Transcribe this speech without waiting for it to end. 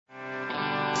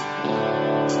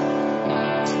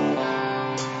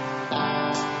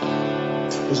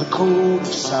There's a code of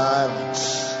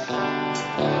silence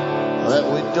that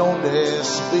we don't dare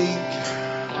speak.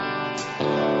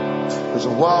 There's a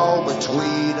wall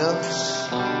between us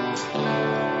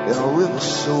and a river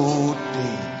so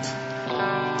deep.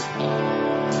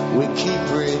 We keep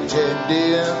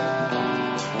pretending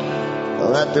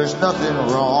that there's nothing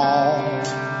wrong.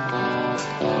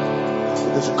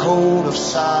 There's a code of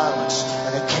silence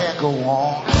and it can't go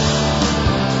on.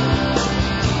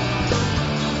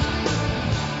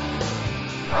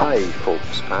 Hi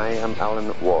folks, I am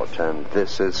Alan Watt and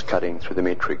this is Cutting Through the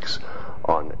Matrix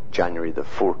on January the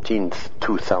 14th,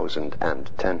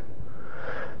 2010.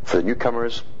 For the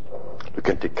newcomers, look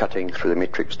into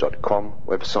cuttingthroughthematrix.com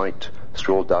website,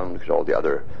 scroll down, look at all the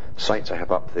other sites I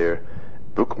have up there,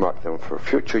 bookmark them for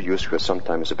future use because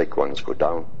sometimes the big ones go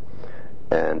down,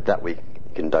 and that way you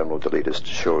can download the latest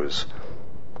shows.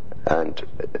 And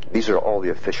these are all the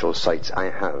official sites I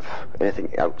have.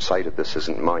 Anything outside of this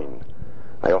isn't mine.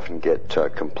 I often get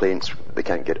complaints they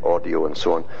can't get audio and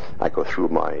so on. I go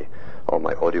through all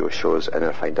my audio shows and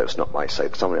I find out it's not my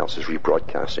site. Someone else is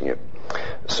rebroadcasting it.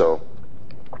 So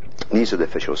these are the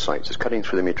official sites. There's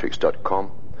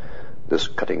cuttingthroughthematrix.com. There's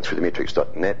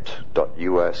cuttingthroughthematrix.net,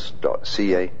 .us,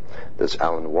 .ca. There's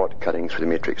Alan Watt,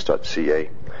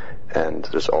 cuttingthroughthematrix.ca. And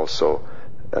there's also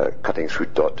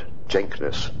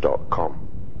cuttingthrough.jenkins.com.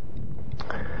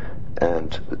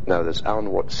 And now there's Alan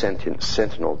Watt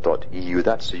Sentinel.eu.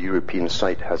 That's the European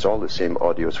site. It has all the same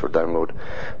audios for download,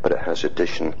 but it has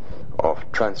addition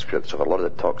of transcripts of a lot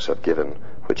of the talks I've given,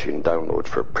 which you can download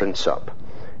for prints up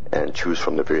and choose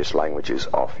from the various languages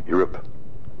of Europe.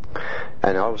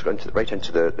 And I was going right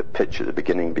into the pitch at the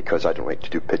beginning because I don't like to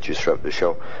do pitches throughout the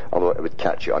show, although it would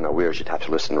catch you unawares. You'd have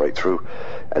to listen right through,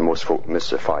 and most folk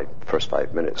miss the first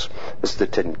 5 minutes. This is the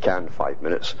tin can 5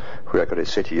 minutes, where I've got to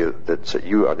say to you that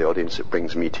you are the audience that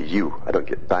brings me to you. I don't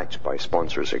get backed by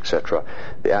sponsors, etc.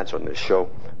 The ads on this show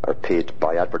are paid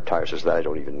by advertisers that I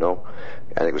don't even know,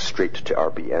 and it goes straight to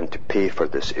RBN to pay for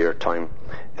this airtime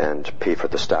and pay for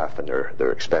the staff and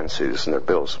their expenses and their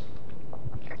bills.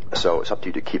 So it's up to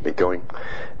you to keep me going,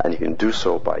 and you can do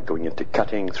so by going into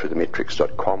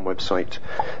cuttingthroughthematrix.com website,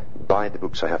 buy the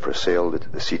books I have for sale, the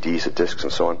CDs, the discs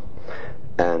and so on,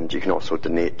 and you can also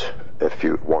donate if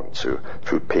you want to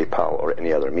through PayPal or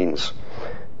any other means.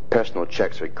 Personal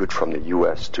checks are good from the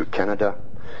US to Canada.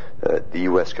 The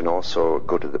US can also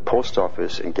go to the post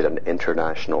office and get an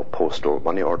international postal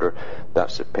money order.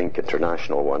 That's the pink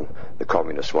international one, the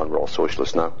communist one. We're all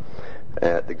socialists now.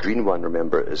 The green one,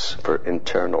 remember, is for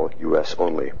internal US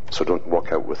only, so don't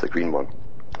walk out with the green one.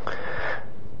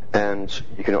 And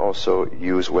you can also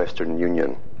use Western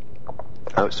Union.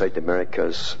 Outside the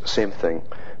Americas, same thing.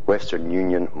 Western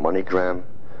Union, MoneyGram,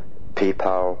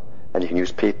 PayPal, and you can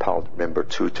use PayPal, remember,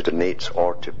 too, to donate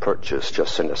or to purchase.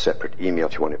 Just send a separate email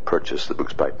if you want to purchase the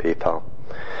books by PayPal,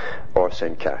 or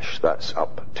send cash. That's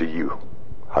up to you,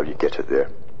 how you get it there.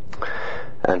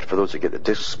 And for those that get the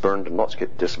discs burned, and lots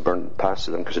get discs burned past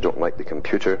them because they don't like the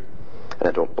computer, and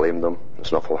I don't blame them,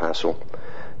 it's an awful hassle,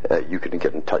 you can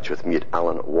get in touch with me at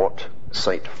Alan Watt,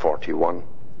 Site 41,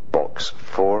 Box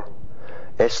 4,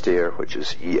 Estaire, which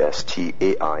is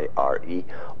Estaire,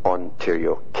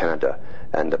 Ontario, Canada,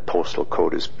 and the postal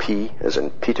code is P as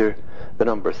in Peter, the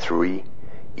number 3,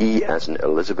 E as in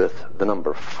Elizabeth, the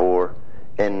number 4,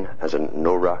 N as in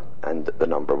Nora, and the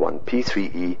number 1,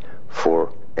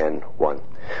 P3E4N1.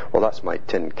 Well, that's my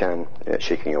tin can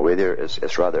shaking away there.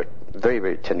 It's rather very,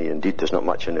 very tinny indeed. There's not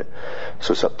much in it.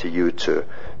 So it's up to you to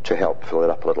help fill it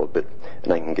up a little bit,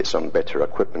 and I can get some better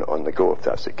equipment on the go if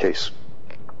that's the case.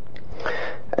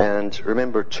 And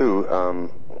remember too,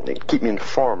 keep me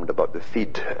informed about the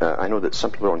feed. I know that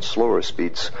some people on slower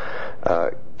speeds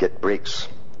get breaks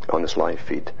on this live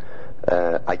feed.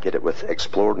 I get it with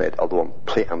ExploreNet, although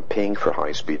I'm paying for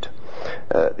high speed.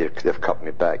 They've cut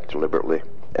me back deliberately,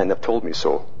 and they've told me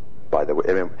so, by the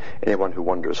way. Anyone who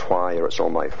wonders why, or it's all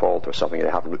my fault or something, I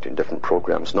haven't looked in different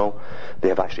programs, no, they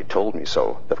have actually told me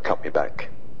so. They've cut me back.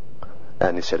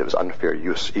 And they said it was unfair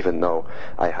use, even though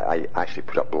I actually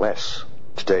put up less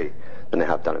today than I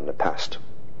have done in the past.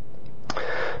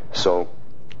 So,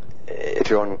 if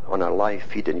you're on a live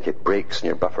feed and you get breaks and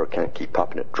your buffer can't keep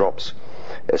up and it drops,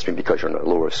 it's been because you're on a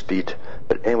lower speed.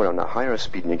 But anyone on a higher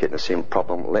speed and you're getting the same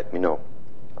problem, let me know.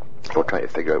 We'll try to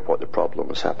figure out what the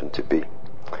problems happen to be.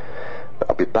 But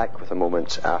I'll be back with a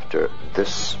moment after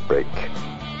this break.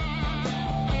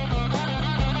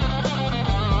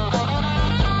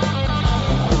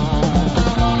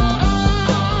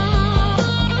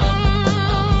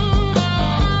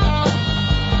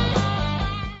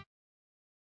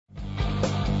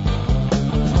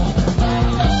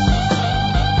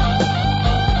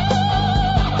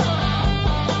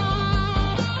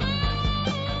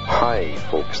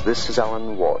 folks. This is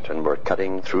Alan Watt, and we're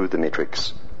cutting through the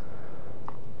matrix.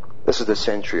 This is the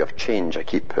century of change. I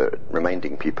keep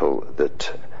reminding people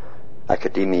that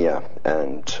academia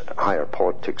and higher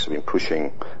politics have been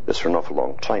pushing this for an awful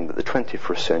long time, that the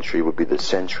 21st century will be the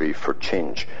century for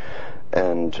change.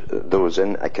 And those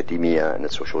in academia and the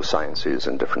social sciences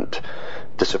and different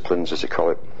disciplines, as they call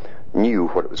it, knew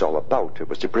what it was all about. It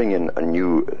was to bring in a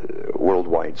new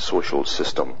worldwide social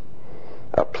system,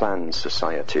 a planned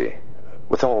society,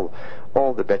 with all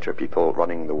the better people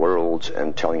running the world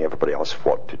and telling everybody else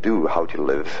what to do, how to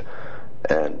live,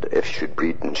 and if you should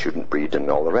breed and shouldn't breed, and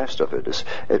all the rest of it.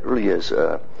 It really is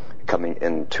coming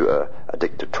into a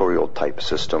dictatorial type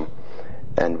system,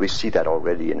 and we see that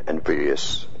already in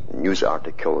various news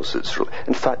articles.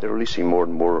 In fact, they're releasing more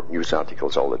and more news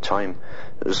articles all the time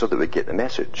so that we get the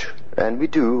message. And we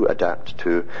do adapt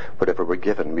to whatever we're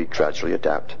given. We gradually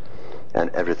adapt,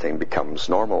 and everything becomes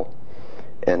normal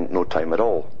in no time at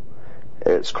all.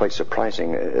 It's quite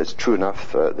surprising. It's true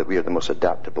enough that we are the most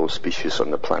adaptable species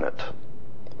on the planet.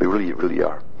 We really, really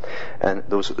are. And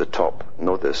those at the top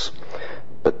know this.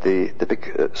 But the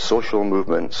big social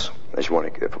movements, if you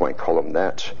want to call them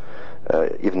that,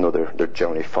 even though they're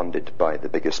generally funded by the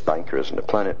biggest bankers on the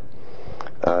planet,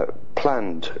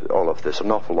 planned all of this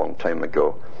an awful long time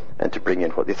ago, and to bring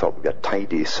in what they thought would be a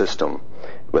tidy system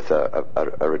with a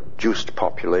reduced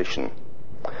population,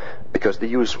 because they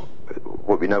use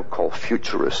what we now call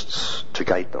futurists to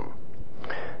guide them.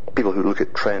 People who look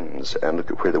at trends and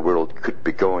look at where the world could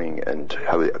be going and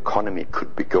how the economy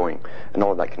could be going and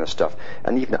all that kind of stuff,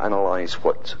 and even analyze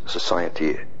what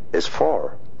society is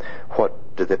for.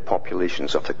 What do the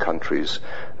populations of the countries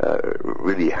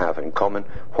really have in common?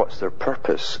 What's their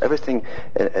purpose? Everything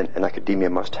in academia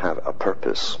must have a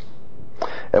purpose.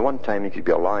 At one time you could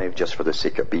be alive just for the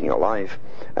sake of being alive,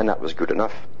 and that was good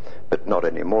enough, but not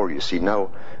anymore. You see,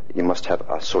 now you must have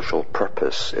a social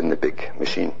purpose in the big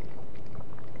machine.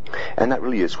 And that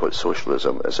really is what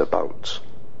socialism is about.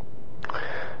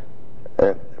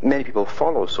 Many people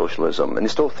follow socialism, and they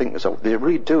still think they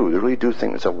really do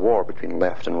think there's a war between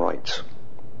left and right.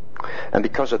 And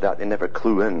because of that, they never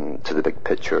clue in to the big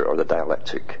picture or the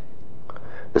dialectic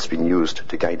that's been used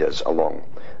to guide us along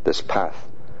this path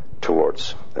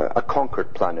towards a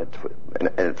conquered planet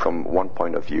from one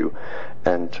point of view,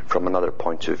 and from another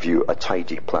point of view, a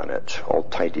tidy planet, all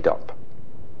tidied up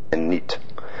and neat.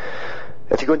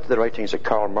 If you go into the writings of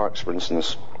Karl Marx, for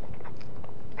instance,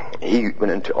 he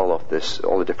went into all of this,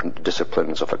 all the different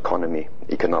disciplines of economy,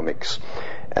 economics,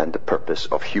 and the purpose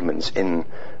of humans in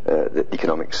the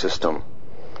economic system,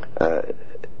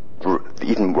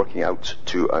 even working out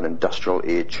to an industrial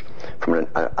age, from an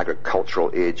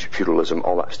agricultural age, feudalism,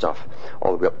 all that stuff,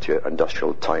 all the way up to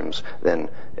industrial times. Then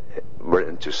we're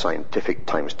into scientific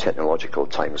times, technological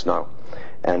times now,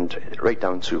 and right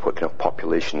down to what kind of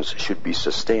populations should be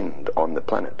sustained on the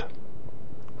planet.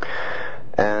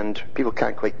 And people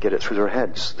can't quite get it through their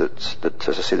heads that,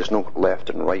 as I say, there's no left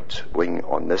and right wing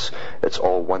on this. It's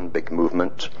all one big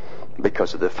movement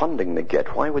because of the funding they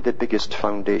get. Why would the biggest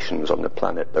foundations on the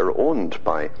planet, they're owned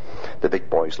by the big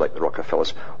boys like the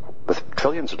Rockefellers, with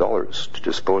trillions of dollars to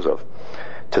dispose of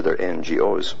to their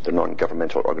NGOs, their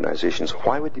non-governmental organizations,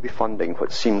 why would they be funding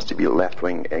what seems to be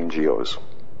left-wing NGOs?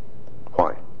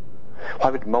 Why? Why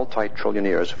would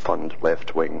multi-trillionaires fund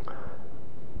left-wing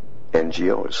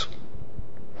NGOs?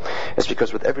 It's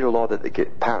because with every law that they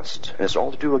get passed, and it's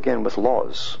all to do again with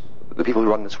laws, the people who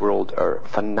run this world are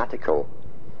fanatical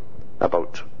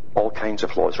about all kinds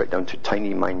of laws, right down to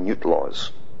tiny, minute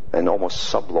laws, and almost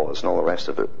sub-laws and all the rest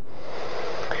of it.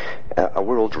 A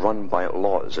world run by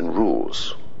laws and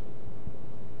rules.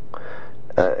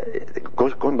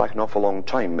 Going back an awful long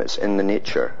time, it's in the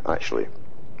nature, actually,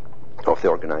 of the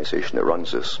organization that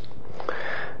runs this.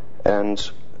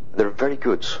 And they're very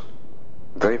good,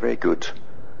 very, very good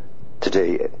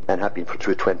today, and have been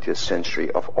through the 20th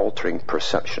century, of altering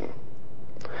perception.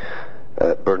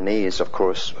 Bernays, of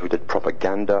course, who did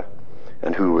propaganda,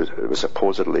 and who was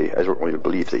supposedly, I don't really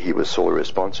believe that he was solely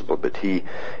responsible, but he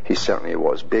certainly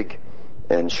was big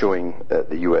in showing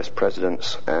the US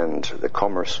presidents and the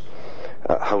commerce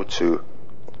how to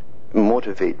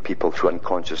motivate people through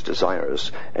unconscious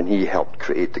desires, and he helped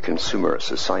create the consumer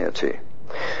society.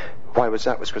 Why was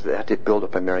that? It was because they had to build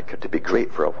up America to be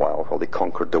great for a while they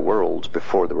conquered the world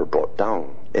before they were brought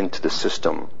down into the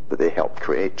system that they helped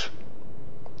create.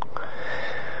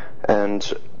 And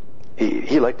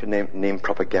he liked to name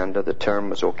propaganda. The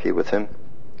term was okay with him.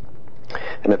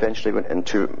 And eventually went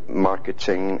into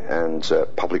marketing and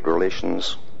public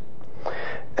relations.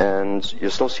 And you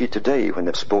still see today when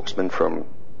the spokesman from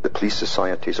the police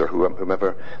societies or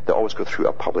whomever, they always go through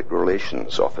a public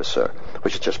relations officer,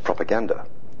 which is just propaganda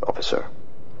officer.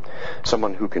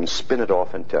 Someone who can spin it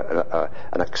off into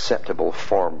an acceptable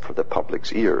form for the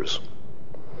public's ears.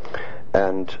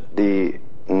 And they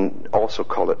also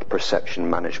call it perception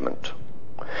management.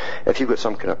 If you've got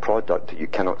some kind of product that you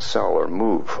cannot sell or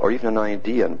move, or even an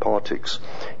idea in politics,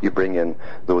 you bring in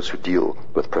those who deal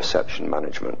with perception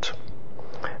management.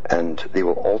 And they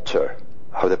will alter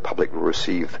how the public will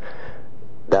receive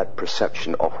that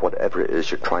perception of whatever it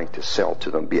is you're trying to sell to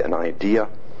them, be it an idea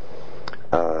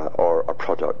or a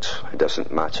product. It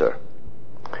doesn't matter.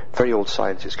 Very old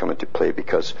science has come into play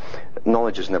because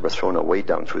knowledge is never thrown away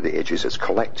down through the ages. It's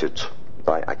collected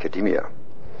by academia.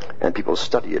 And people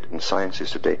study it in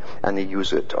sciences today, and they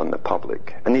use it on the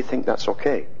public. And they think that's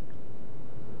okay.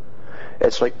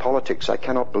 It's like politics. I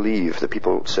cannot believe that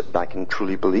people sit back and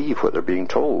truly believe what they're being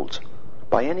told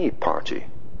by any party.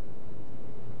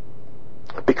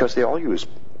 Because they all use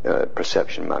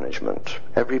perception management.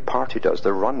 Every party does.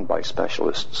 They're run by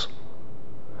specialists.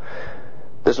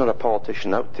 There's not a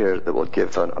politician out there that will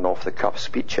give an off-the-cuff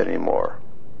speech anymore.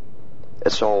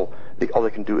 It's all they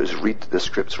can do is read the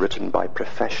scripts written by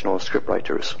professional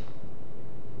scriptwriters.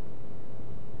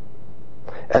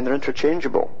 And they're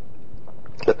interchangeable.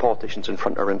 The politicians in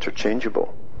front are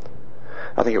interchangeable.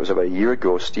 I think it was about a year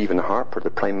ago, Stephen Harper, the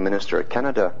Prime Minister of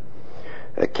Canada,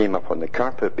 came up on the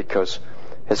carpet because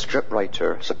his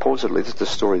scriptwriter, supposedly, this is the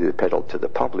story they peddled to the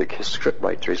public, his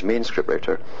main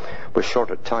scriptwriter, was short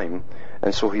of time,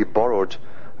 and so he borrowed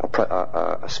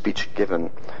a speech given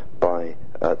by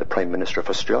the Prime Minister of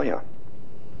Australia.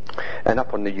 And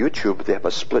up on the YouTube, they have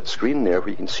a split screen there where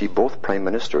you can see both Prime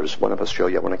Ministers, one of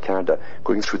Australia, one of Canada,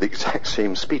 going through the exact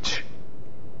same speech.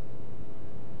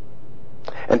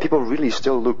 And people really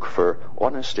still look for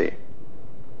honesty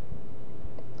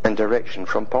and direction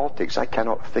from politics. I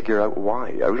cannot figure out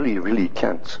why. I really, really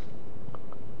can't.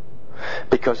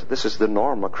 Because this is the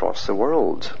norm across the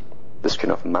world, this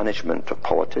kind of management of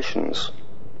politicians.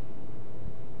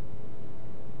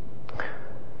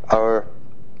 Our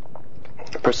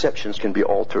perceptions can be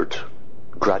altered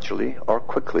gradually or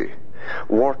quickly.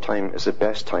 Wartime is the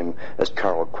best time, as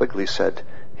Carroll Quigley said.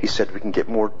 He said we can get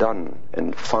more done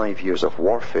in 5 years of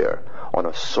warfare on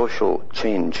a social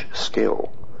change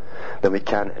scale than we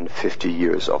can in 50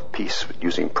 years of peace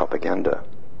using propaganda.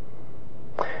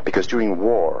 Because during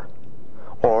war,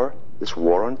 or this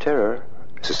war on terror,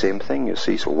 it's the same thing, you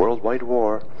see, so worldwide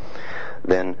war,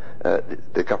 then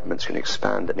the governments can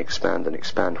expand and expand and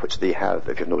expand, which they have,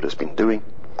 if you've noticed, been doing,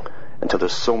 until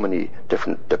there's so many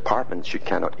different departments you'd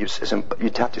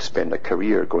have to spend a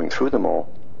career going through them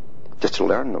all just to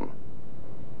learn them.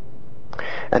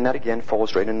 And that again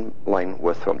falls right in line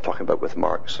with what I'm talking about with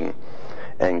Marx and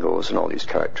Engels and all these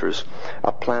characters.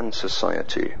 A planned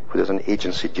society where there's an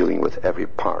agency dealing with every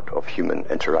part of human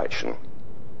interaction.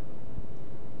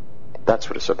 That's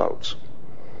what it's about.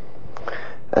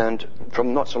 And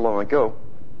from not so long ago,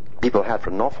 people had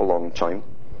for an awful long time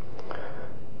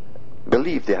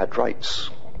believed they had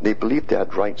rights. They believed they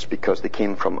had rights because they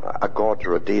came from a god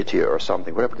or a deity or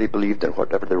something, whatever they believed in,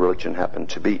 whatever their religion happened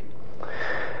to be.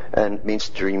 And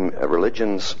mainstream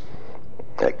religions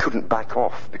couldn't back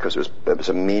off because it was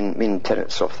a main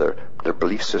tenets of their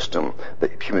belief system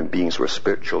that human beings were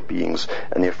spiritual beings,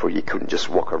 and therefore you couldn't just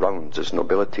walk around as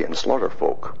nobility and slaughter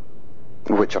folk,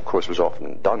 which of course was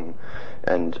often done.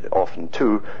 And often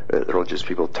too, the religious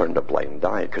people turned a blind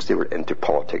eye because they were into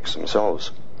politics themselves.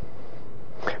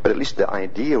 But at least the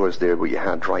idea was there where you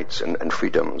had rights and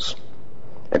freedoms,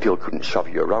 and people couldn't shove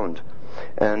you around.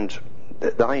 And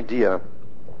the idea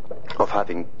of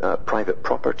having private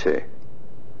property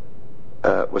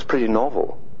was pretty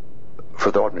novel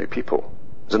for the ordinary people.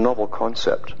 It was a novel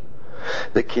concept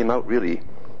that came out really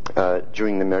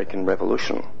during the American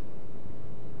Revolution.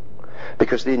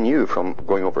 Because they knew from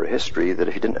going over history that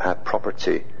if you didn't have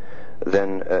property,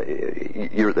 then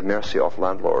you're at the mercy of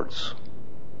landlords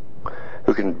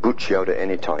who can boot you out at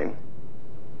any time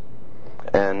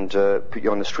and put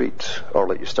you on the street or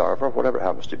let you starve or whatever it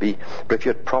happens to be. But if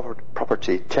you had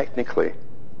property, technically,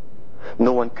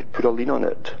 no one could put a lien on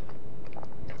it.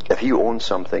 If you own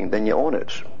something, then you own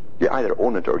it. You either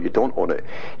own it or you don't own it.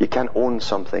 You can't own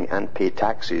something and pay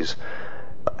taxes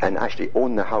and actually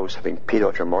own the house having paid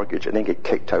off your mortgage and then get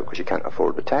kicked out because you can't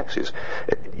afford the taxes.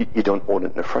 You don't own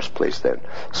it in the first place then.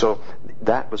 So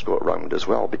that was got around as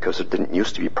well because it didn't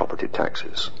used to be property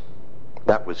taxes.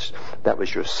 That was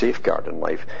your safeguard in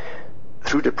life.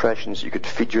 Through depressions you could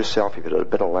feed yourself. If you had a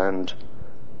bit of land,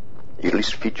 you could at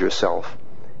least feed yourself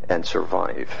and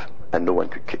survive, and no one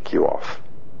could kick you off.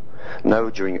 Now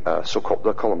during so-called,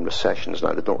 they'll call them recessions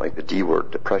now, they don't like the D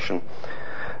word, depression,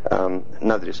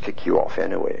 now they just kick you off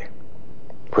anyway.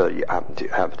 Whether you happen to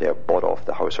have bought off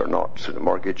the house or not through the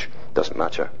mortgage, doesn't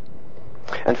matter.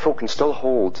 And folk can still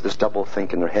hold this double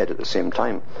think in their head at the same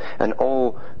time. And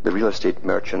all the real estate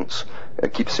merchants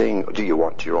keep saying, do you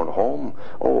want your own home?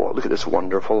 Oh, look at this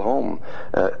wonderful home.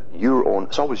 Your own,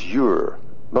 it's always your.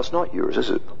 Well, it's not yours, is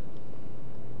it?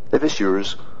 If it's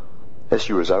yours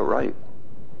outright.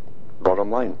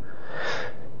 Bottom line.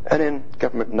 And then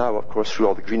government now, of course, through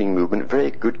all the greening movement,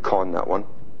 very good con, that one,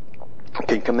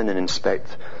 can come in and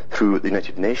inspect through the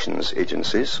United Nations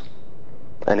agencies.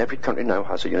 And every country now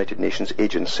has a United Nations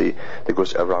agency that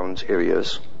goes around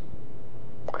areas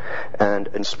and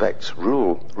inspects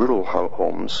rural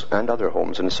homes and other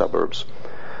homes in the suburbs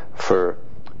for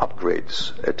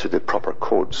upgrades to the proper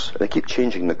codes. And they keep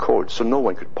changing the codes, so no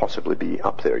one could possibly be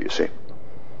up there, you see.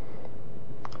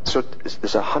 So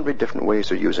there's 100 different ways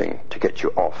they're using to get you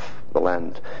off the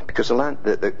land. Because the land,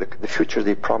 the future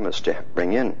they promised to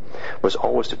bring in was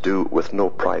always to do with no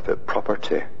private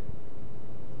property.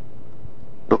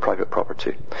 No private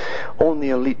property. Only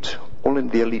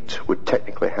the elite would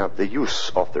technically have the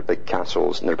use of their big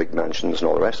castles and their big mansions and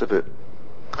all the rest of it.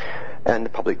 And the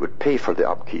public would pay for the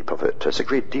upkeep of it. It's a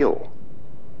great deal.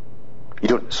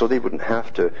 So they wouldn't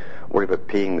have to worry about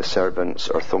paying the servants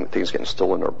or things getting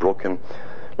stolen or broken.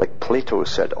 Like Plato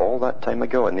said all that time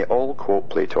ago, and they all quote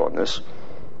Plato on this,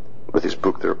 with his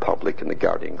book The Republic in the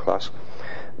Guardian class.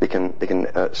 They can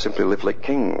simply live like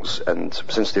kings, and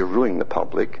since they're ruining the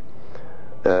public,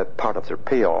 part of their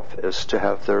payoff is to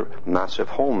have their massive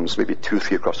homes, maybe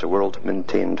 2-3 across the world,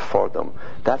 maintained for them.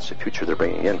 That's the future they're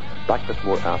bringing in. Back with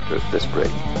more after this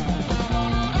break.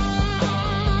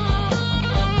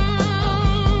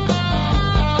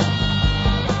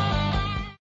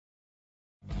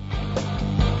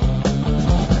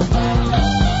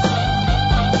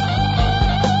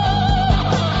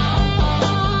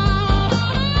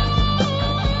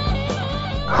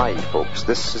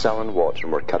 This is Alan Watt,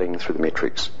 and we're cutting through the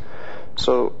matrix.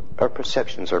 So our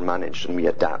perceptions are managed, and we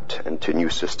adapt into new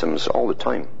systems all the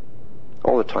time.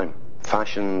 All the time.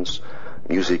 Fashions,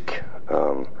 music,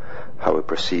 how we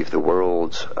perceive the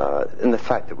world, and the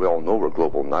fact that we all know we're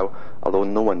global now, although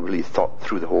no one really thought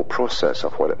through the whole process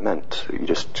of what it meant. You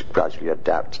just gradually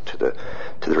adapt to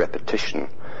the repetition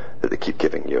that they keep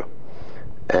giving you.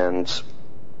 And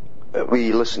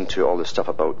we listen to all this stuff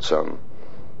about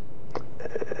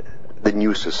the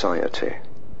new society,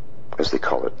 as they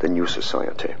call it, the new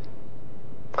society.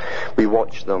 We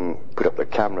watch them put up their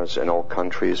cameras in all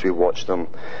countries. We watch them,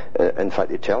 in fact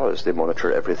they tell us they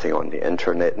monitor everything on the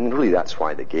internet, and really that's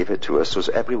why they gave it to us,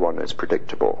 so everyone is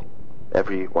predictable.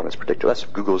 Everyone is predictable. That's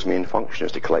Google's main function,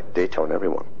 is to collect data on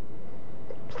everyone.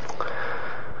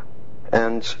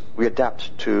 And we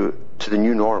adapt to the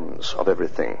new norms of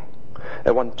everything.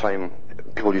 At one time,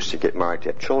 people used to get married to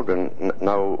have children.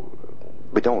 Now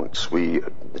we don't.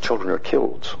 The children are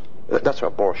killed. That's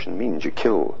what abortion means. You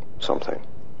kill something.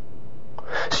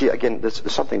 See, again,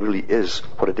 something really is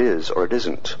what it is, or it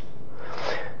isn't.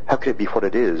 How could it be what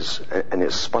it is, and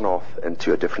it's spun off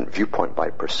into a different viewpoint by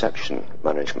perception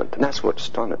management? And that's what's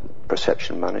done it,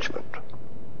 perception management.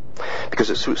 Because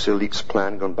it suits the elite's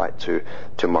plan, going back to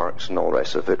Marx and all the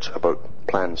rest of it, about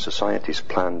planned societies,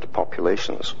 planned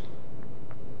populations.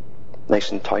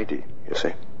 Nice and tidy, you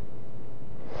see.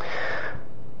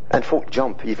 And folk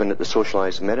jump even at the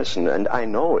socialized medicine, and I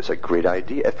know it's a great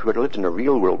idea. If we were to live in a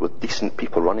real world with decent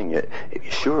people running it,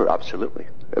 sure, absolutely.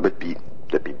 It'd be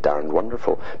darn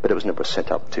wonderful, but it was never set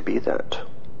up to be that.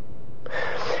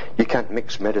 You can't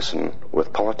mix medicine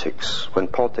with politics. When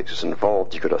politics is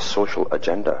involved, you've got a social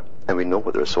agenda, and we know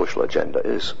what their social agenda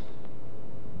is.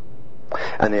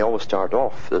 And they always start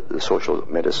off the social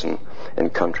medicine in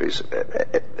countries,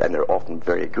 and they're often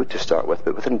very good to start with,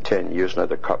 but within 10 years now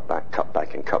they're cut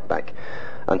back,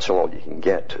 until all you can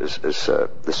get is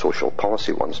the social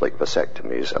policy ones like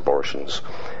vasectomies, abortions,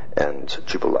 and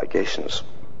tubal ligations.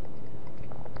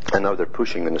 And now they're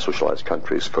pushing in the socialized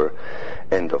countries for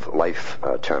end-of-life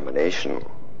termination.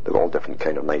 There are all different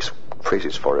kind of nice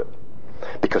phrases for it,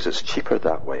 because it's cheaper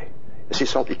that way. You see,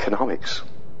 it's all economics.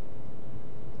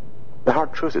 The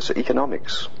hard truth is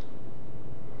economics.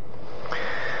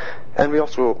 And we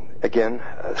also, again,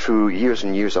 through years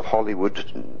and years of Hollywood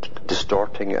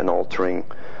distorting and altering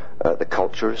the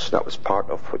cultures, that was part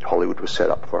of what Hollywood was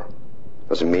set up for. That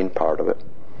was the main part of it.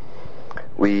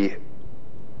 We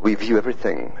view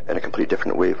everything in a completely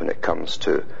different way when it comes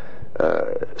to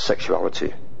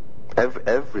sexuality.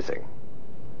 Everything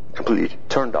completely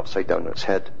turned upside down on its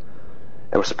head.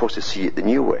 And we're supposed to see it the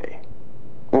new way.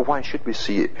 Well, why should we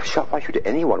see it? Why should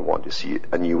anyone want to see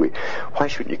a new way? Why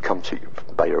shouldn't you come to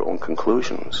by your own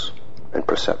conclusions and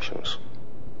perceptions?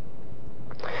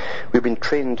 We've been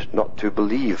trained not to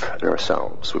believe in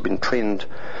ourselves. We've been trained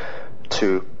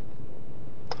to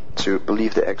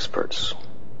believe the experts.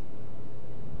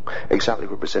 Exactly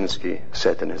what Brzezinski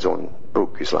said in his own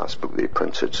book, his last book that he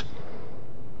printed,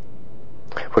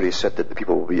 where he said that the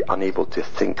people will be unable to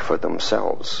think for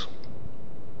themselves.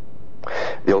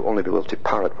 They'll only be able to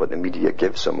parrot what the media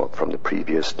gives them from the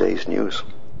previous day's news.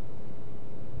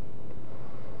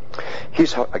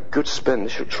 Here's how a good spin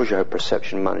shows you how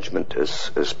perception management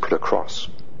is put across.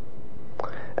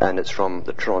 And it's from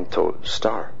the Toronto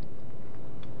Star.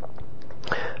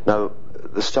 Now,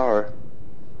 the Star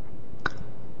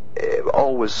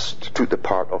always took the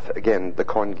part of, again, the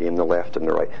con game, the left and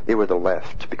the right. They were the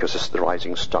left because it's the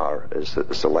rising star is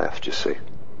the left, you see.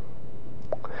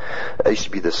 It used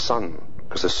to be the sun,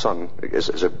 because the sun is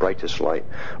the brightest light,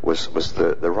 was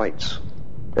the right.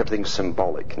 Everything's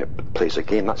symbolic and it plays a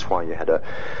game. That's why you had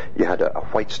a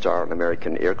white star on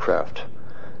American aircraft,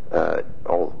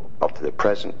 all up to the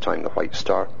present time, the white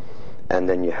star, and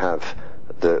then you have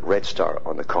the red star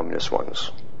on the communist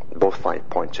ones. Both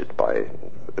pointed by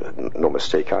no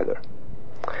mistake either.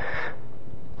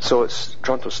 So it's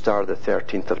Toronto Star, the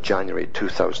 13th of January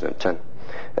 2010.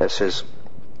 It says,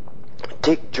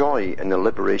 "Take joy in the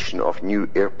liberation of new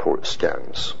airport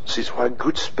scans." See, what a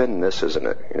good spin this is, isn't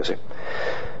it? You see,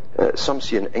 some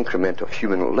see an increment of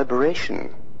human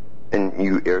liberation in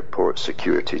new airport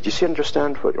security. Do you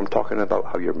understand what I'm talking about?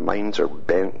 How your minds are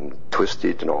bent and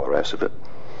twisted and all the rest of it.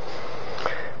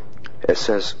 It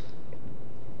says,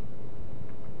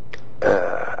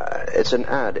 it's an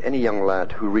ad. Any young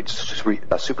lad who reads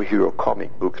a superhero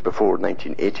comic book before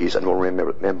 1980s and will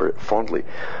remember it fondly.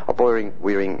 A boy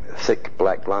wearing thick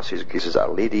black glasses gazes at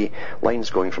a lady,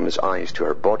 lines going from his eyes to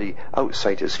her body,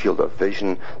 outside his field of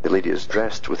vision. The lady is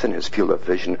dressed within his field of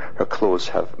vision. Her clothes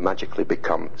have magically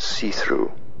become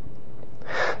see-through.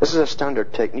 This is a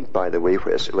standard technique, by the way,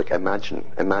 where it's like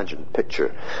imagine,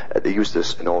 picture. They use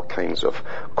this in all kinds of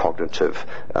cognitive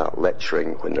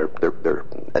lecturing when they're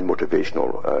in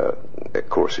motivational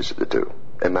courses that they do.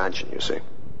 Imagine, you see.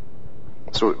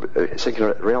 So it's like in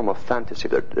a realm of fantasy.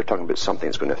 They're talking about something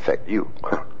that's going to affect you.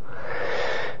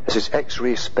 It says,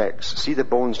 X-ray specs, see the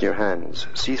bones in your hands,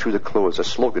 see through the clothes, a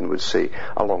slogan would say,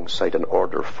 alongside an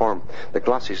order form. The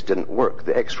glasses didn't work.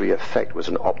 The X-ray effect was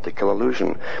an optical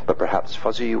illusion, but perhaps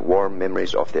fuzzy, warm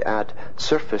memories of the ad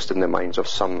surfaced in the minds of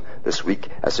some this week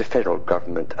as the federal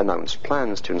government announced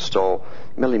plans to install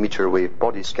millimeter-wave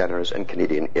body scanners in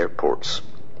Canadian airports.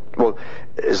 Well,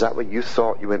 is that what you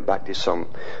thought? You went back to some,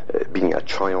 being a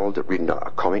child, reading a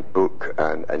comic book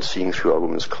and seeing through a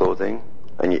woman's clothing?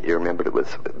 And you remembered it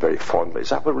very fondly. Is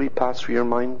that what really passed through your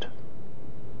mind?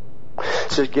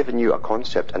 It says, giving you a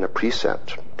concept and a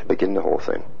precept to begin the whole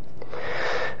thing.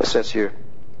 It says here,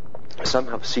 some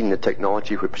have seen the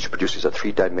technology which produces a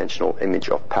three-dimensional image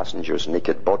of passengers'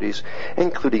 naked bodies,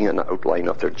 including an outline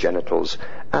of their genitals,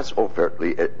 as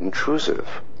overtly intrusive.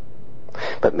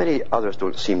 But many others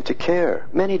don't seem to care.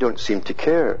 Many don't seem to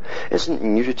care. Isn't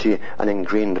nudity an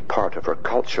ingrained part of our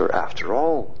culture after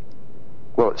all?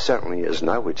 Well, it certainly is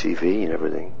now with TV and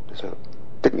everything. So,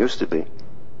 didn't used to be.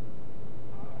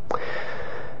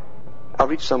 I'll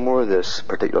read some more of this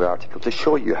particular article to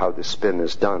show you how the spin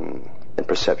is done in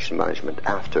perception management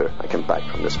after I come back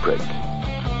from this break.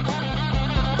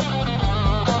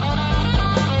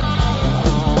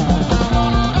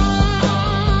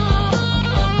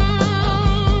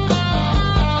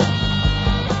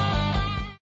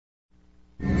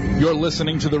 You're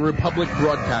listening to the Republic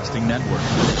Broadcasting Network.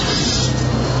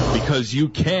 Because you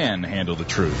can handle the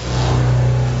truth.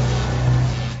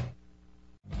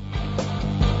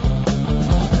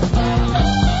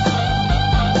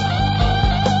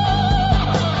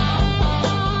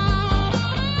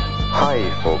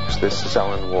 Hi, folks. This is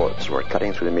Alan Watts. We're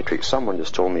cutting through the matrix. Someone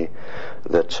just told me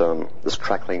that there's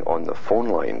crackling on the phone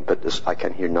line, but I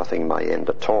can hear nothing on my end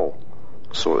at all.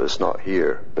 So it's not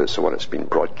here, but it's the one that's been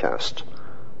broadcast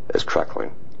is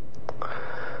crackling.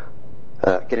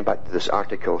 Getting back to this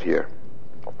article here,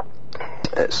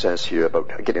 it says here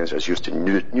about getting us used to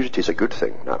nudity is a good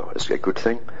thing now. It's a good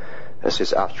thing. It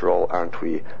says, after all, aren't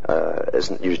we?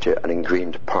 Isn't nudity an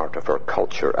ingrained part of our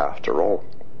culture after all?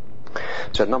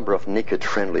 It's a number of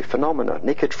naked-friendly phenomena.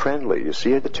 Naked-friendly, you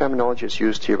see the terminology is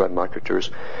used here by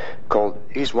marketers called,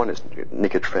 here's one is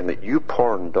naked-friendly,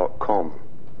 youporn.com.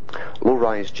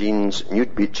 Low-rise jeans,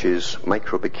 nude beaches,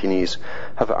 micro-bikinis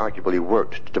have arguably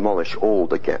worked to demolish all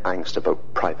the angst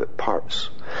about private parts.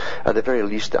 At the very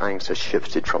least, the angst has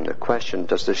shifted from the question,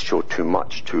 does this show too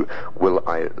much, to will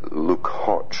I look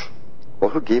hot?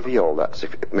 Well, who gave you all that?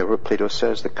 Remember what Plato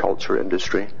says, the culture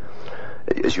industry?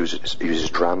 It uses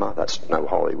drama. That's now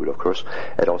Hollywood, of course.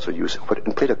 It also uses,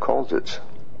 and Plato calls it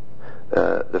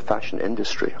the fashion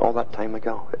industry, all that time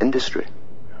ago. Industry.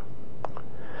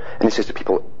 And he says that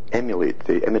people emulate,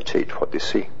 they imitate what they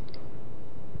see.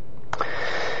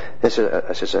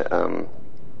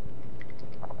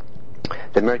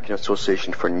 The American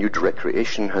Association for Nude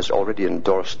Recreation has already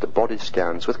endorsed the body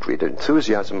scans with great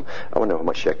enthusiasm. I wonder how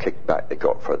much kickback they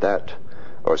got for that.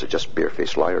 Or is it just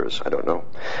barefaced liars? I don't know.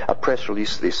 A press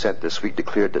release they sent this week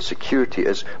declared that security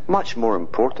is much more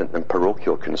important than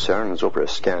parochial concerns over a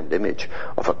scanned image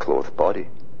of a clothed body.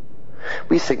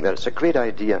 We think that it's a great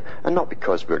idea, and not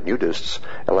because we're nudists,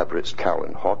 elaborates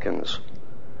Carolyn Hawkins.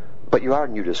 But you are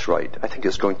nudist, right? I think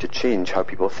it's going to change how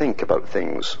people think about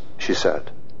things, she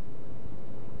said.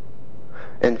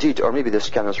 Indeed, or maybe the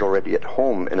scanners are already at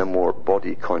home in a more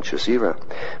body-conscious era.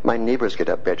 My neighbours get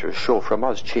a better show from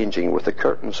us changing with the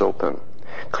curtains open.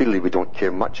 Clearly we don't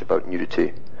care much about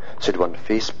nudity, said one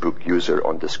Facebook user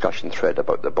on discussion thread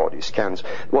about the body scans.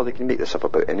 Well, they can make this up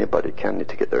about anybody, can they,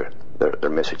 to get their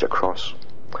message across.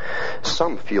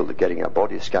 Some feel that getting a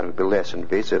body scan would be less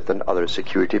invasive than other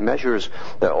security measures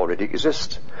that already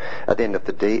exist. At the end of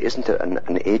the day, isn't it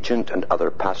an agent and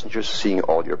other passengers seeing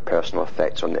all your personal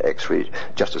effects on the X-ray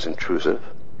just as intrusive?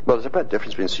 Well, there's a bit of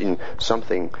difference between seeing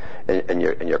something in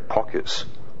your pockets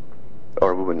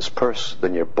or a woman's purse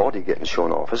than your body getting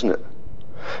shown off, isn't it?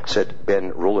 Said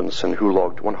Ben Rowlandson, who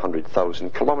logged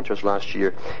 100,000 kilometers last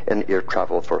year in air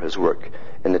travel for his work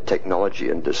in the technology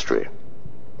industry.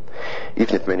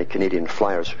 Even if many Canadian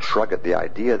flyers shrug at the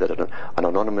idea that an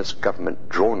anonymous government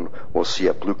drone will see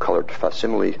a blue-coloured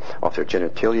facsimile of their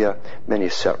genitalia, many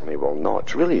certainly will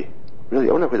not. Really, I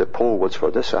wonder where the poll was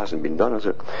for this. It hasn't been done, has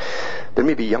it? There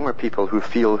may be younger people who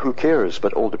feel, who cares,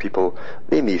 but older people,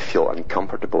 they may feel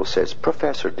uncomfortable, says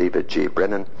Professor David J.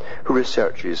 Brennan, who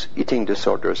researches eating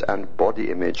disorders and body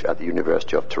image at the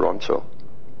University of Toronto.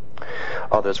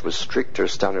 Others with stricter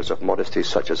standards of modesty,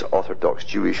 such as Orthodox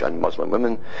Jewish and Muslim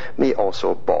women, may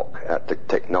also balk at the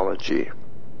technology.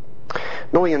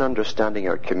 Knowing and understanding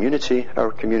our community,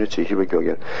 here we go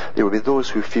again. There will be those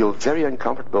who feel very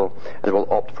uncomfortable and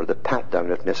will opt for the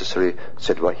pat-down if necessary,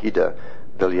 said Wahida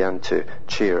Valiante,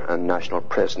 Chair and National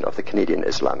President of the Canadian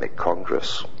Islamic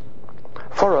Congress.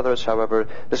 For others, however,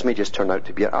 this may just turn out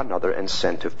to be another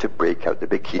incentive to break out the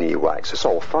bikini wax. It's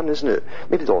all fun, isn't it?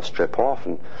 Maybe they'll strip off,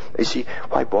 and you see,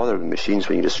 why bother with machines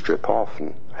when you just strip off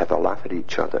and have a laugh at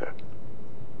each other?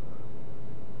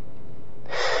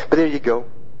 But there you go.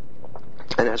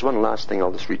 And as one last thing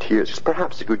I'll just read here, is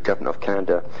perhaps the good government of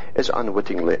Canada is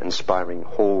unwittingly inspiring a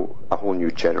whole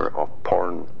new genre of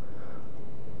porn.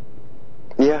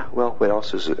 Yeah, well, what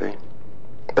else is it, eh?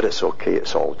 But it's okay,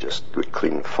 it's all just good,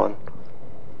 clean fun.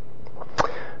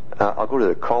 I'll go to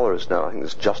the callers now. I think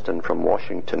it's Justin from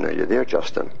Washington. Are you there,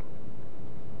 Justin?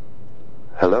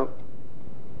 Hello?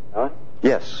 Huh?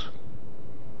 Yes.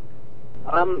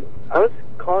 I was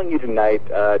calling you tonight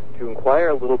to inquire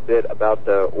a little bit about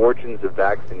the origins of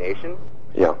vaccination.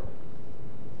 Yeah.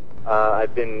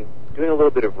 I've been doing a little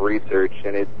bit of research,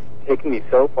 and it's taken me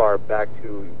so far back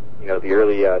to, the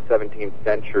early 17th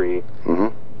century. Mm-hmm.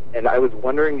 And I was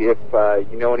wondering if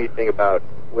you know anything about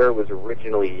where it was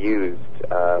originally used.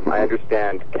 I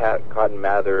understand Cotton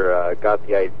Mather got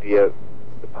the idea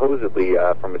supposedly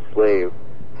from a slave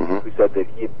who said that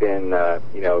he'd been,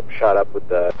 shot up with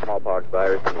the smallpox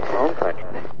virus in his own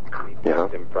country. He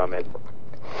saved him from it.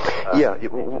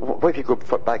 If you go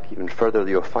back even further,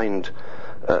 you'll find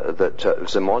that it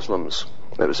was the Muslims,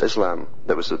 it was Islam,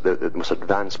 that was the most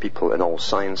advanced people in all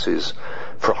sciences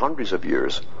for hundreds of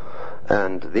years.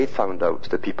 And they found out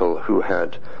that people who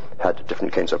had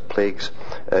different kinds of plagues,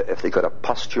 if they got a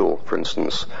pustule, for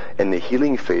instance, in the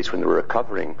healing phase when they were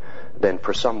recovering, then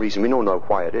for some reason, we don't know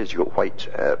why it is, you've got white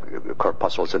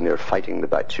corpuscles in there fighting the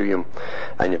bacterium,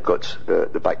 and you've got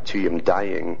the bacterium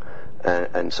dying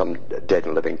and some dead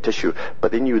and living tissue.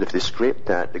 But they knew that if they scraped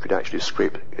that, they could actually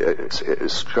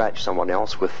scratch someone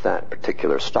else with that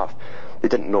particular stuff. They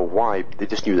didn't know why. They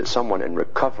just knew that someone in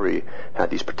recovery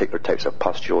had these particular types of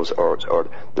pustules, or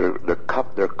their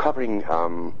covering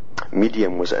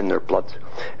medium was in their blood,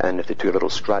 and if they took a little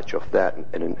scratch of that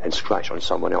and scratch on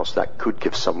someone else, that could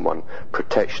give someone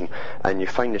protection. And you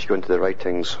find this, you go into the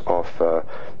writings of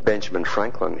Benjamin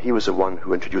Franklin. He was the one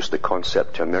who introduced the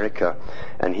concept to America,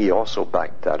 and he also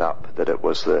backed that up, that it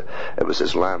was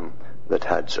Islam that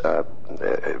had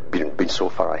been so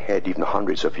far ahead, even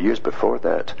hundreds of years before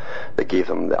that gave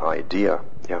them the idea.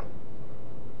 Yeah.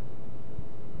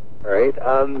 All right.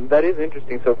 That is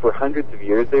interesting. So for hundreds of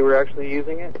years they were actually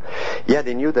using it? Yeah,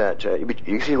 they knew that. You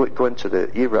usually go into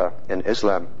the era in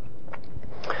Islam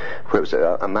where it was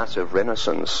a massive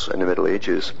renaissance in the Middle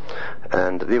Ages,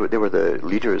 and they were the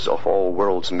leaders of all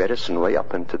world's medicine right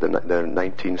up into the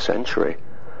 19th century.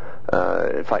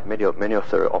 In fact, many of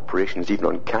their operations, even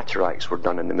on cataracts, were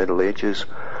done in the Middle Ages.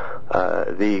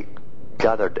 They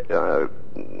gathered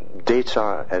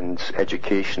data and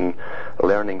education,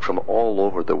 learning from all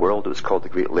over the world. It was called the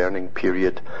Great Learning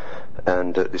Period,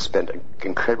 and they spent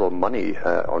incredible money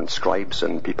on scribes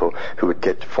and people who would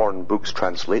get foreign books,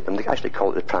 translate them. They actually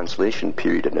call it the translation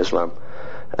period in Islam.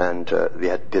 And they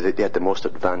had the most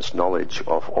advanced knowledge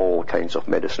of all kinds of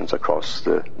medicines across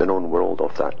the known world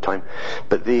of that time.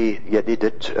 But they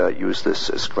did use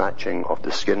this scratching of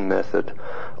the skin method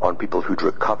on people who'd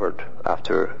recovered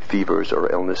after fevers or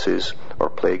illnesses or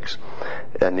plagues,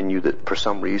 and they knew that for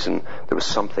some reason there was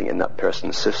something in that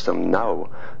person's system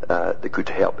now that could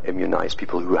help immunize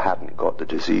people who hadn't got the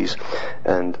disease,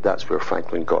 and that's where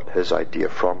Franklin got his idea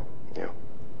from. Yeah.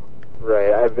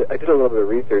 Right. I did a little bit of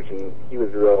research, and he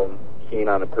was real keen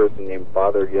on a person named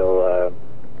Fothergill.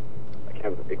 I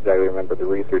can't exactly remember the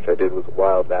research I did. It was a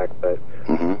while back, but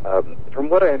from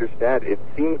what I understand, it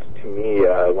seemed to me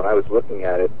when I was looking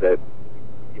at it that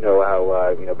you know how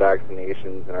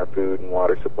vaccinations and our food and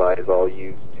water supply is all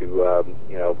used to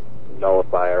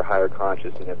nullify our higher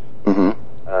consciousness.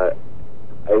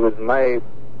 It was my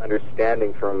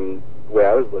understanding from the way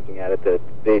I was looking at it that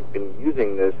they'd been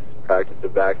using this practice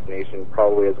of vaccination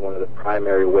probably as one of the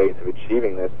primary ways of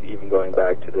achieving this, even going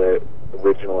back to the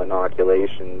original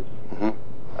inoculations,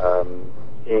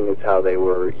 seeing as how they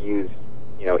were used,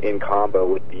 in combo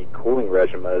with the cooling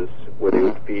regimes, where they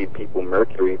would feed people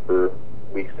mercury for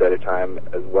weeks at a time,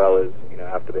 as well as,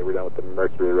 after they were done with the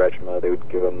mercury regimen, they would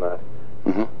give them the...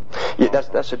 Yeah,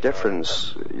 that's a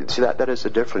difference. See, that is the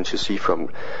difference you see from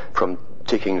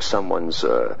taking someone's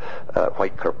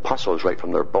white corpuscles right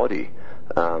from their body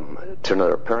to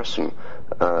another person.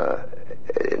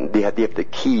 They have the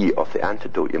key of the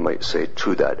antidote, you might say,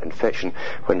 to that infection.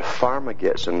 When pharma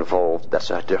gets involved, that's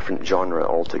a different genre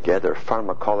altogether.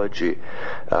 Pharmacology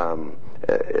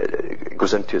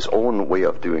goes into its own way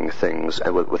of doing things,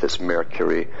 and with its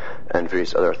mercury and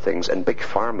various other things. And big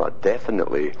pharma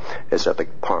definitely is a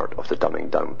big part of the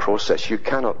dumbing down process. You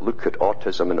cannot look at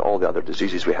autism and all the other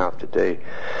diseases we have today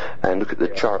and look at the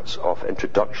charts of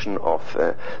introduction of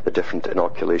the different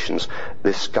inoculations.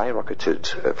 They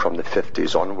skyrocketed from the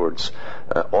 50s onwards.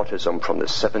 Autism from the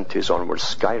 70s onwards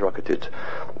skyrocketed,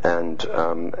 and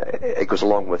it goes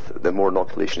along with the more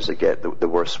inoculations they get, the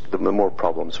worse, the more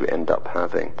problems we end up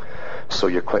having. So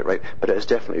you're quite right, but it is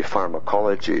definitely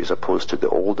pharmacology as opposed to the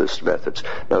oldest methods.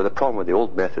 Now the problem with the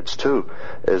old methods too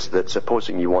is that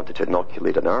supposing you wanted to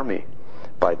inoculate an army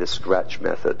by the scratch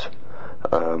method,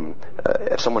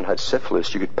 if someone had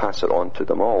syphilis, you could pass it on to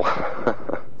them all.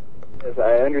 As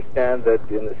I understand that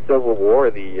in the Civil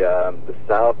War, the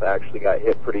South actually got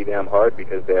hit pretty damn hard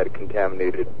because they had a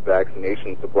contaminated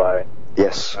vaccination supply.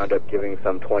 Yes. Wound up giving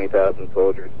some 20,000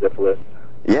 soldiers syphilis.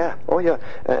 Yeah, oh yeah,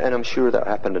 and I'm sure that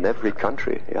happened in every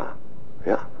country, yeah.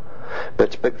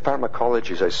 But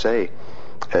pharmacology, as I say,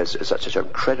 is such an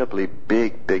incredibly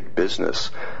big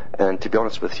business, and to be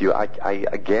honest with you,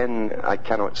 I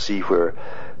cannot see where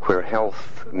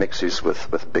health mixes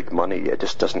with big money. It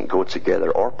just doesn't go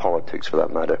together, or politics for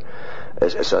that matter.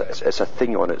 It's a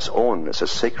thing on its own. It's a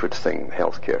sacred thing,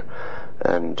 healthcare,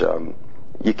 and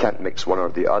you can't mix one or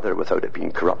the other without it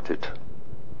being corrupted.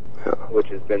 Yeah. Which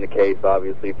has been the case,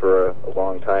 obviously, for a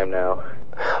long time now.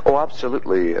 Oh,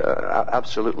 absolutely,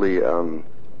 absolutely.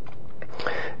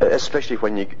 Especially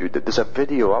when there's a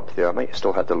video up there. I might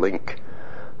still have the link.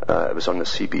 It was on the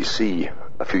CBC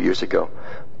a few years ago,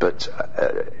 but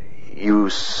you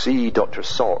see Dr.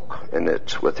 Salk in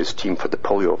it with his team for the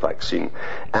polio vaccine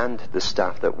and the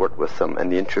staff that worked with them,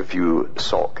 and they interview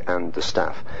Salk and the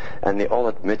staff, and they all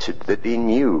admitted that they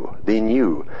knew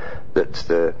that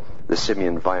the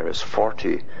simian virus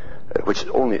 40, which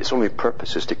its only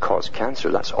purpose is to cause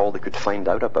cancer. That's all they could find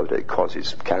out about it. It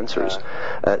causes cancers.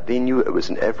 They knew it was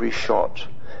in every shot.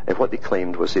 And what they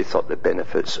claimed was they thought the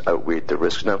benefits outweighed the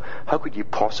risks. Now, how could you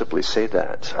possibly say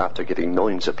that after giving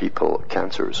millions of people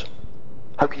cancers?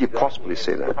 How could you possibly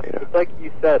say that? It's like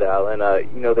you said, Alan,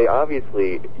 they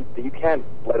obviously, you can't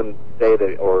let them say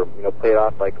that, or, play it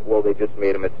off like, well, they just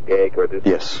made a mistake, or this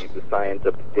is the science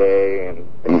of today, and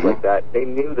things like that. They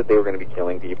knew that they were going to be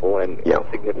killing people in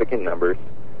significant numbers.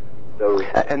 So,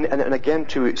 and again,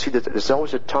 to see that there's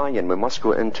always a tie-in. We must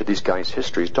go into these guys'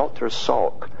 histories. Dr.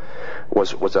 Salk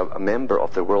was a member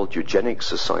of the World Eugenics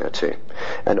Society,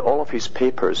 and all of his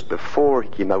papers before he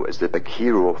came out as the big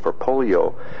hero for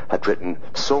polio had written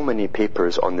so many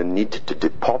papers on the need to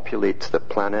depopulate the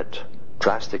planet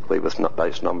drastically with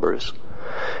nice numbers.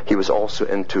 He was also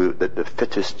into that the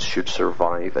fittest should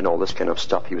survive and all this kind of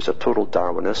stuff. He was a total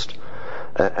Darwinist.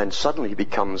 And suddenly he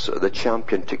becomes the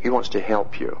champion. He wants to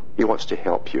help you. He wants to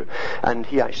help you. And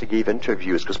he actually gave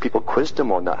interviews because people quizzed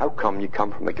him on that. How come you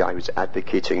come from a guy who's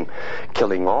advocating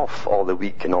killing off all the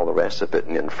weak and all the rest of it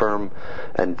and the infirm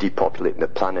and depopulating the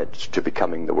planet to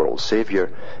becoming the world's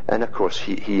savior? And of course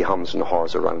he hums and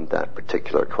haws around that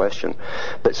particular question.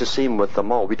 But it's the same with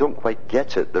them all. We don't quite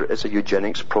get it. There is a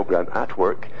eugenics program at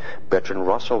work. Bertrand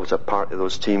Russell was a part of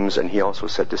those teams, and he also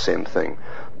said the same thing,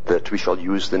 that we shall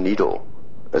use the needle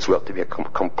as well to be a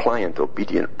compliant,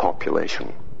 obedient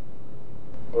population.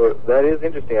 Well, that is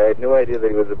interesting. I had no idea that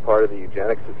he was a part of the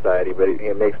Eugenics Society, but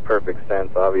it makes perfect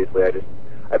sense, obviously.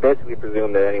 I basically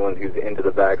presume that anyone who's into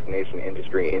the vaccination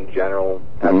industry in general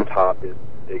at the top is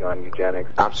big on eugenics.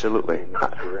 Absolutely.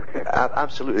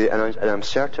 Absolutely. And I'm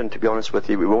certain, to be honest with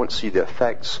you, we won't see the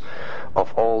effects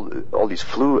of all these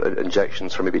flu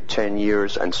injections for maybe 10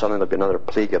 years, and suddenly there'll be another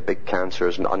plague of big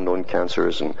cancers and unknown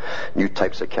cancers and new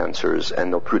types of cancers,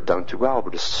 and they'll put it down to, well,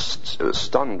 we're just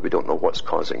stunned, we don't know what's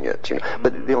causing it, you know.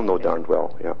 But they'll know darned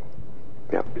well, yeah.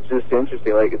 Yeah. It's just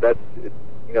interesting, like,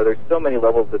 there's so many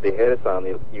levels that they hit us on.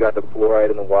 You got the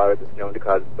fluoride in the water that's known to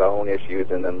cause bone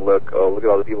issues, and then look at all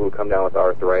the people who come down with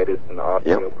arthritis and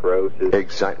osteoporosis. Yep.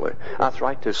 Exactly.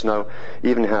 Arthritis now,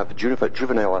 even have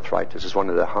juvenile arthritis is one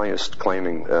of the highest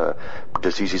climbing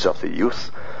diseases of the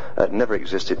youth. It never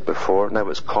existed before. Now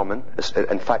it's common.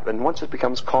 In fact, when once it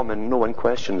becomes common, no one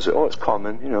questions it. Oh, it's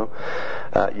common, you know.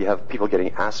 You have people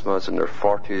getting asthmas in their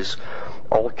 40s,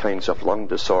 all kinds of lung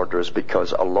disorders,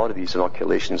 because a lot of these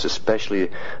inoculations, especially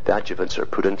the adjuvants that are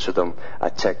put into them,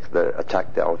 attack the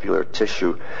alveolar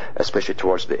tissue, especially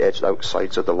towards the edge, the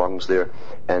outsides of the lungs there,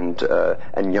 and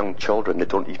young children, they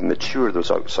don't even mature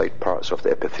those outside parts of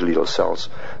the epithelial cells.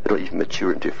 They don't even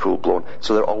mature into full blown,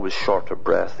 so they're always short of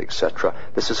breath, etc.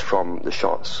 This is from the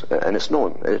shots, and it's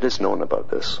known. It is known about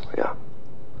this. Yeah,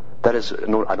 that is a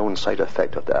known side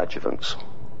effect of the adjuvants.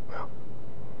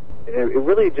 It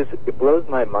really it blows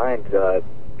my mind the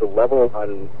level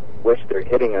on which they're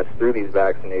hitting us through these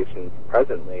vaccinations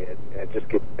presently. It just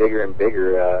gets bigger and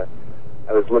bigger.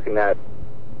 I was looking at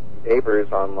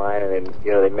papers online, and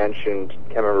they mentioned,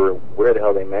 can't remember where the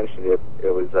hell they mentioned it. It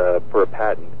was for a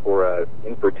patent for an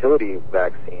infertility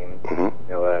vaccine,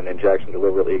 an injection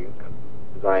deliberately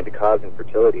designed to cause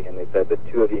infertility, and they said that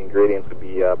two of the ingredients would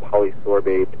be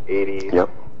polysorbate 80. Yep.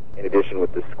 In addition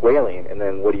with the squalene. And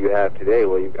then what do you have today?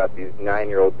 Well, you've got these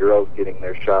 9-year-old girls getting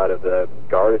their shot of the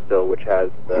Gardasil, which has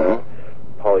the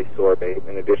polysorbate,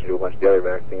 in addition to a bunch of the other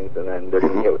vaccines, and then they're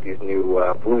going to get with these new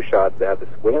flu shots that have the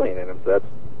squalene in them. So that's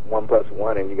 1 +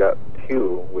 1, and you got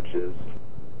 2, which is...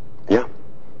 Yeah.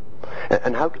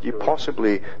 And how could you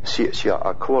possibly see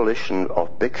a coalition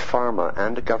of big pharma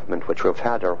and the government, which we've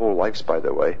had our whole lives, by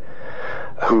the way,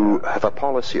 who have a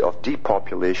policy of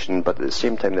depopulation, but at the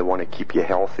same time they want to keep you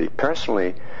healthy?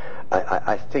 Personally,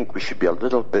 I think we should be a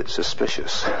little bit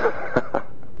suspicious.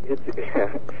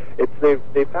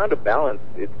 They found a balance,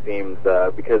 it seems,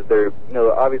 because they're,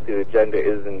 obviously the agenda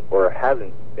isn't or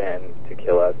hasn't been to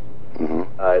kill us.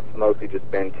 It's mostly just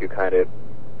been to kind of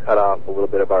cut off a little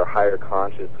bit of our higher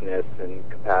consciousness and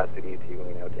capacity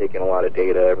to, take in a lot of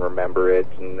data and remember it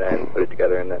and then put it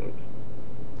together and then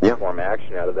form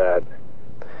action out of that.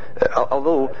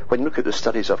 Although, when you look at the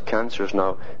studies of cancers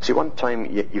now, see, one time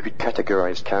you could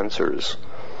categorize cancers,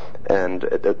 and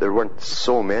there weren't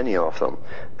so many of them.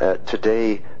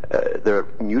 Today, there are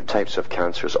new types of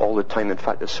cancers all the time. In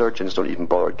fact, the surgeons don't even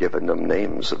bother giving them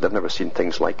names. They've never seen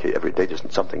things like it. Every day there's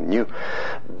something new.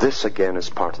 This, again, is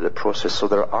part of the process. So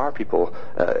there are people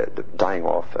dying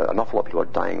off. An awful lot of people are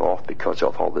dying off because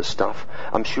of all this stuff.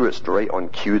 I'm sure it's right on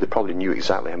cue. They probably knew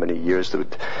exactly how many years they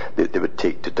would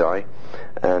take to die.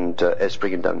 And it's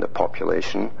bringing down the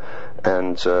population.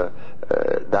 And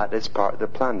that is part of the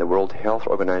plan. The World Health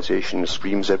Organization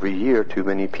screams every year, too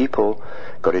many people,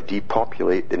 got to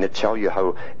depopulate, and they tell you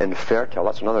how infertile,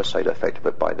 that's another side effect of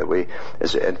it, by the way,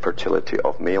 is the infertility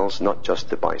of males, not just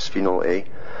the bisphenol A,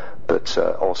 but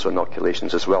also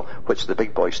inoculations as well, which the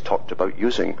big boys talked about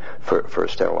using for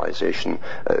sterilization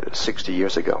 60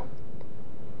 years ago.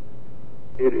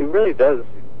 It really does.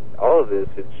 All of this,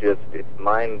 it's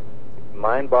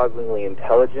mind-bogglingly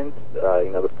intelligent,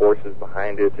 the forces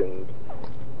behind it, and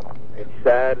it's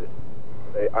sad.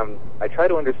 I try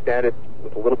to understand it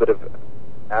with a little bit of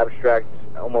abstract,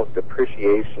 almost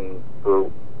appreciation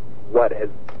for what has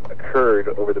occurred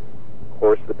over the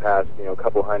course of the past,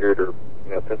 couple hundred, or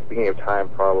since the beginning of time,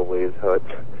 probably is how it's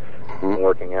been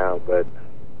working out. But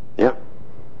yeah.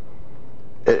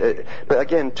 But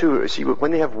again, too, see,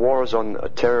 when they have wars on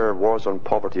terror, wars on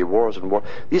poverty, wars on war,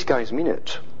 these guys mean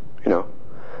it.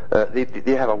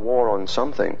 They have a war on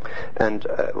something, and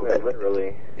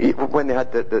literally, when they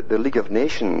had the League of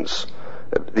Nations,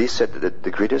 they said that the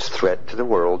greatest threat to the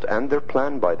world, and their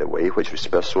plan, by the way, which was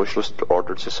a socialist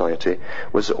ordered society,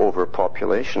 was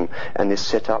overpopulation, and they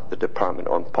set up the Department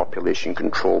on Population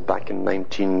Control back in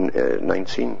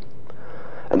 1919.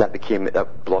 And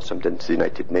that blossomed into the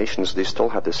United Nations. They still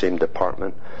have the same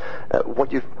department. What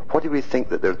do we think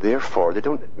that they're there for? They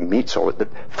don't meet all the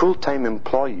full-time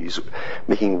employees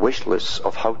making wish lists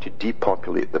of how to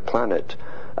depopulate the planet.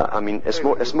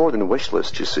 It's more than wish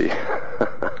lists, you see.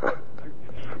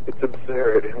 It's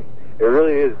absurd. It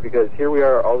really is, because here we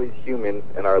are, all these humans,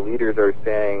 and our leaders are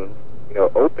saying,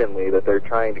 openly that they're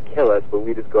trying to kill us, but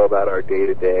we just go about our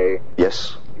day-to-day.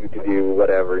 Yes. To do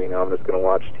whatever, I'm just going to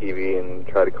watch TV and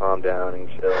try to calm down and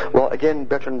chill. Well, again,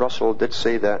 Bertrand Russell did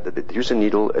say that they use a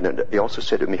needle, and he also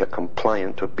said it would make a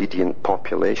compliant, obedient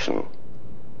population.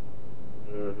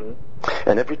 Mm-hmm.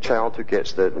 And every child who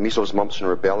gets the measles, mumps, and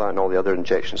rubella and all the other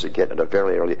injections they get at a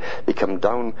very early, they come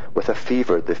down with a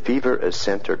fever. The fever is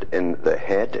centered in the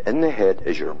head. In the head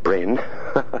is your brain.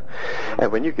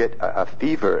 And when you get a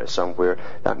fever somewhere,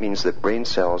 that means that brain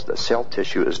cells, the cell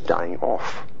tissue is dying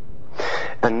off.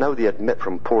 And now they admit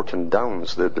from Porton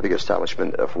Downs, the big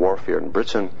establishment of warfare in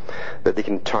Britain, that they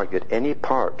can target any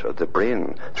part of the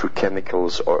brain through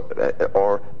chemicals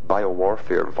or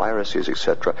biowarfare, viruses,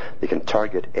 etc. They can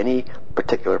target any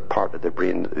particular part of the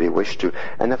brain that they wish to,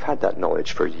 and they've had that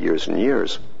knowledge for years and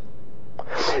years.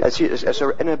 It's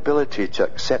our inability to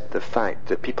accept the fact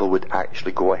that people would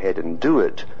actually go ahead and do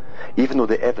it, even though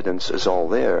the evidence is all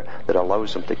there, that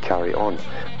allows them to carry on.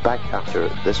 Back after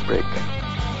this break.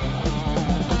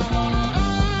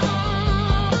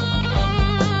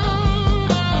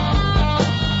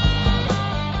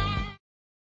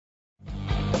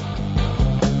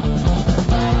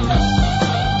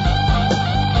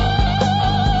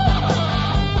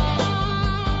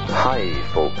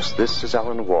 This is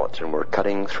Alan Watt, and we're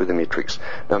cutting through the matrix.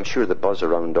 Now, I'm sure the buzz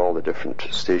around all the different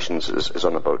stations is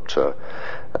on about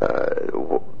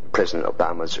President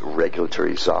Obama's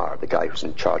regulatory czar, the guy who's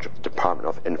in charge of the Department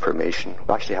of Information.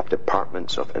 We actually have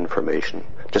departments of information,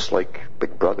 just like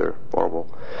Big Brother, Orwell.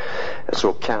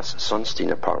 So Cass Sunstein,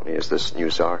 apparently, is this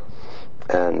new czar.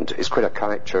 And he's quite a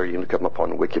character. You can look him up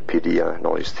on Wikipedia and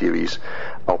all his theories.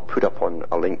 I'll put up on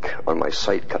a link on my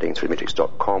site,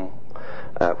 cuttingthroughthematrix.com,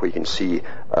 where you can see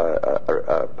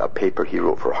a paper he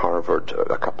wrote for Harvard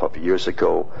a couple of years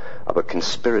ago about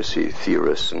conspiracy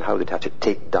theorists and how they'd have to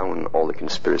take down all the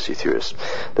conspiracy theorists.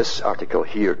 This article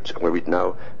here, I'm going to read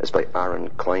now, is by Aaron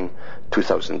Klein,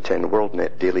 2010,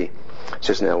 WorldNet Daily. It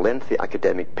says, in a lengthy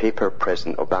academic paper,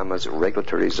 President Obama's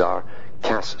regulatory czar,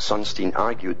 Cass Sunstein,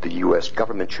 argued the U.S.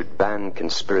 government should ban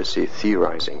conspiracy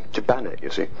theorizing. To ban it,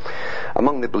 you see.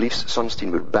 Among the beliefs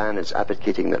Sunstein would ban is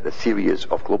advocating that the theories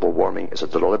of global warming is a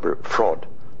deliberate fraud.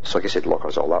 So I guess he'd lock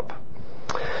us all up.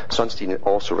 Sunstein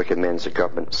also recommends the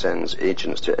government sends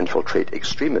agents to infiltrate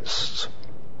extremists.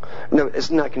 Now,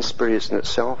 isn't that conspiracy in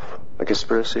itself? A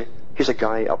conspiracy? Here's a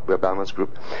guy up with Obama's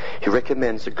group. He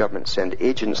recommends the government send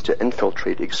agents to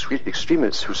infiltrate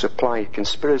extremists who supply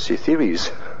conspiracy theories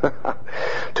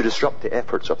to disrupt the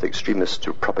efforts of the extremists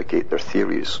to propagate their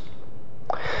theories.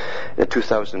 In a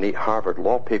 2008 Harvard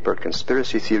law paper,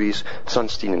 Conspiracy Theories,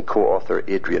 Sunstein and co-author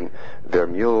Adrian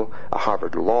Vermeule, a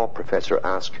Harvard law professor,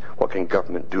 asked, what can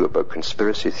government do about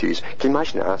conspiracy theories? Can you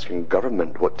imagine asking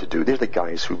government what to do? They're the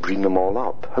guys who bring them all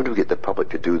up. How do we get the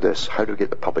public to do this? How do we get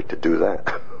the public to do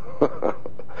that?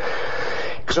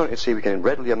 Goes on to say we can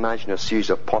readily imagine a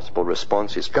series of possible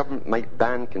responses. Government might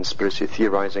ban conspiracy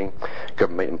theorizing.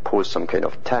 Government might impose some kind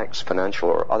of tax, financial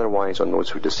or otherwise, on those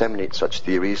who disseminate such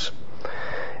theories.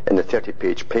 In the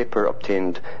 30-page paper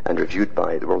obtained and reviewed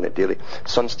by the WorldNet Daily,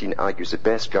 Sunstein argues the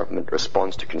best government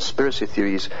response to conspiracy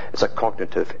theories is a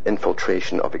cognitive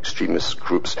infiltration of extremist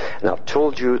groups. And I've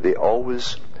told you, they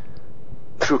always,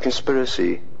 through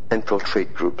conspiracy,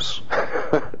 infiltrate groups.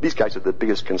 These guys are the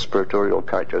biggest conspiratorial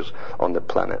characters on the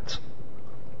planet.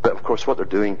 But of course what they're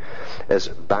doing is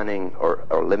banning or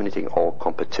eliminating all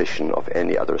competition of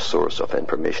any other source of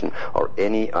information or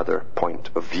any other point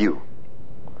of view.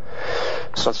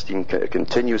 Sunstein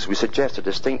continues, we suggest a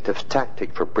distinctive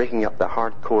tactic for breaking up the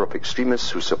hardcore of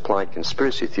extremists who supply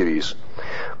conspiracy theories.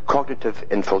 Cognitive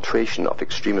infiltration of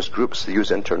extremist groups. They use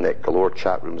internet galore,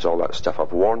 chat rooms, all that stuff. I've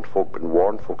been warned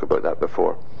folk about that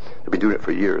before. They've been doing it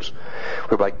for years.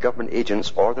 Whereby government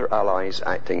agents or their allies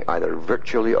acting either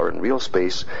virtually or in real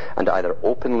space and either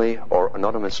openly or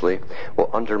anonymously will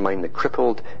undermine the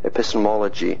crippled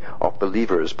epistemology of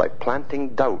believers by planting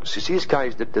doubts. You see, these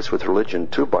guys did this with religion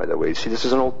too, by the way. See, this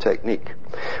is an old technique.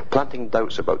 Planting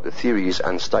doubts about the theories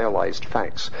and stylized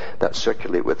facts that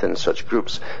circulate within such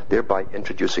groups, thereby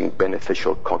introducing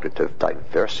beneficial cognitive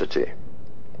diversity.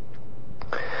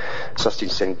 Sustain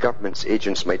saying governments,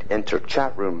 agents might enter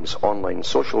chat rooms, online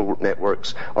social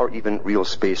networks, or even real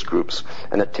space groups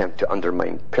and attempt to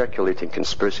undermine percolating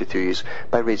conspiracy theories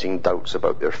by raising doubts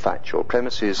about their factual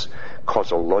premises,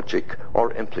 causal logic,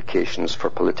 or implications for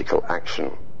political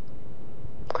action.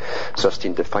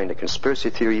 Sustain defined a conspiracy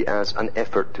theory as an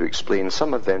effort to explain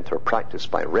some event or practice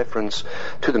by reference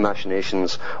to the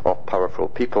machinations of powerful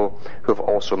people who have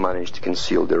also managed to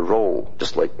conceal their role,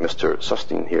 just like Mr.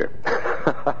 Sustain here.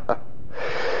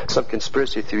 Some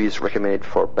conspiracy theories recommended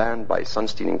for ban by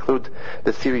Sunstein include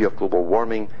the theory of global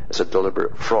warming as a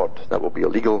deliberate fraud that will be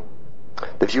illegal,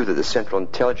 the view that the Central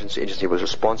Intelligence Agency was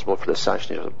responsible for the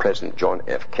assassination of President John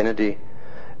F. Kennedy,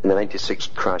 and the 96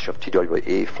 crash of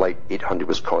TWA Flight 800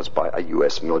 was caused by a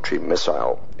US military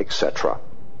missile, etc.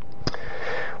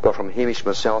 Well, from Hamish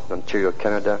myself in Ontario,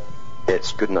 Canada,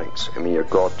 it's good night, and may your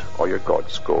God or your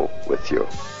gods go with you.